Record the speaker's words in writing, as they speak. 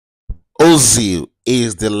Ozee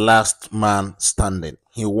is the last man standing.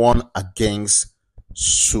 He won against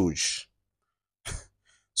Suge.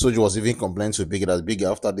 Suge was even complaining to Biggie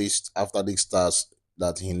after this stars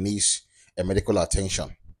that he needs a medical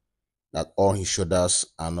attention. That all his shoulders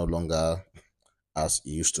are no longer as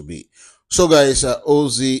it used to be. So, guys,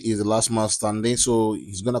 Ozee is the last man standing. So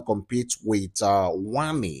he's gonna compete with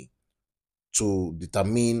Wanni to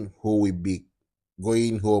determine who will be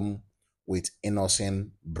going home with innocent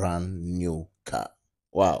brand new car.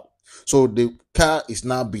 Wow. So the car is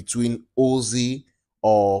now between Ozee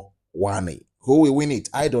or Wanni. Who will win it?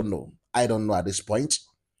 I don't know. I don't know at this point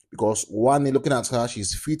because Wanni, looking at her,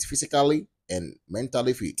 she's fit physically and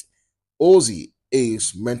mentally fit. Ozee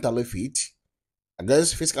is mentally fit. I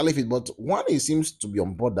guess physically fit, but Wanni seems to be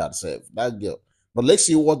on board that self, that girl. But let's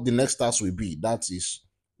see what the next task will be. That is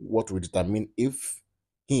what will determine if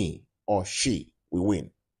he or she will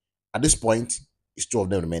win. At this point, it's two of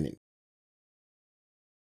them remaining.